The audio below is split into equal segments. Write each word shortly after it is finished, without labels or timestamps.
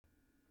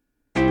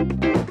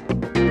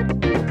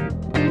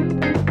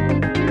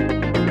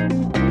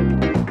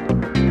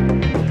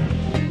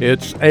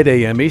It's 8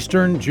 a.m.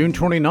 Eastern, June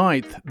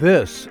 29th.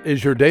 This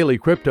is your daily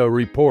crypto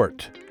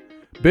report.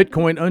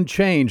 Bitcoin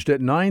unchanged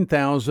at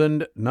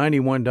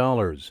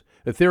 $9,091.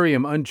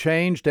 Ethereum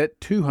unchanged at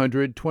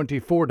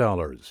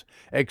 $224.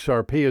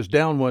 XRP is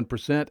down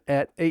 1%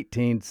 at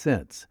 18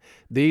 cents.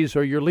 These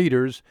are your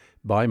leaders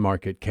by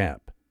market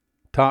cap.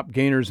 Top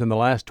gainers in the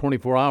last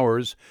 24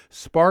 hours,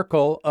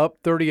 Sparkle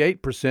up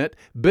 38%,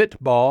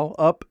 Bitball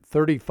up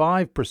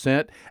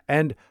 35%,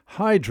 and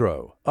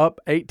Hydro up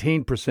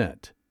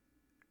 18%.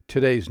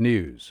 Today's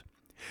news.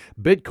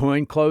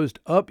 Bitcoin closed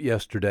up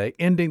yesterday,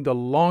 ending the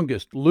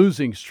longest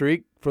losing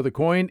streak for the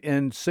coin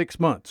in 6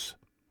 months.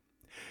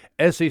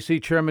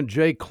 SEC Chairman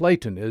Jay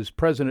Clayton is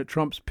President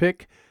Trump's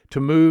pick to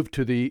move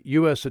to the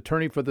U.S.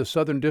 Attorney for the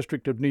Southern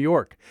District of New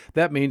York.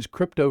 That means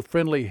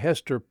crypto-friendly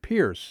Hester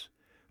Pierce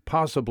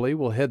possibly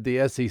will head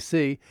the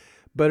SEC,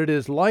 but it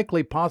is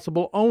likely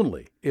possible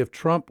only if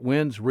Trump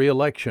wins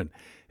re-election.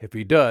 If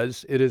he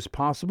does, it is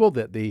possible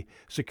that the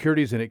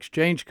Securities and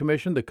Exchange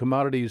Commission, the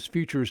Commodities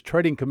Futures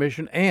Trading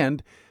Commission,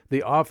 and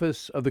the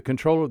Office of the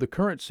Controller of the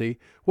Currency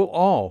will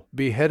all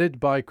be headed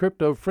by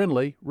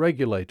crypto-friendly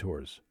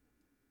regulators.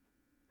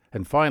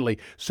 And finally,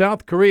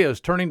 South Korea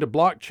is turning to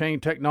blockchain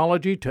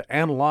technology to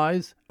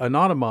analyze,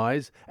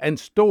 anonymize, and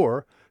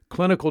store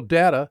clinical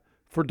data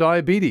for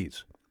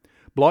diabetes.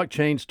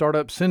 Blockchain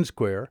startup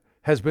SynSquare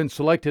has been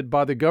selected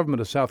by the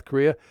government of South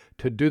Korea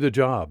to do the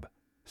job.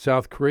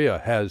 South Korea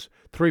has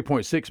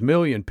 3.6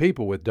 million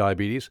people with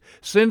diabetes.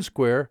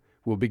 SynSquare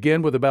will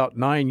begin with about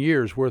 9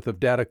 years' worth of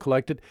data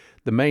collected.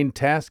 The main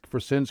task for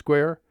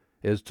SynSquare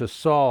is to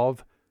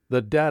solve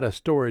the data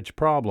storage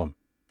problem.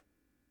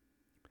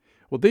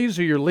 Well, these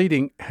are your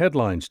leading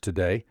headlines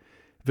today.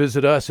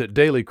 Visit us at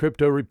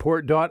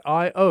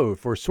dailycryptoreport.io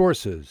for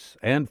sources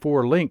and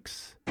for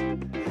links.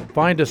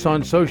 Find us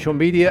on social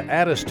media,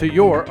 add us to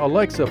your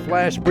Alexa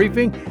Flash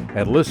Briefing,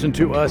 and listen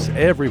to us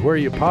everywhere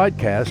you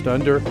podcast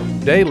under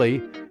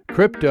Daily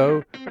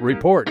Crypto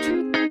Report.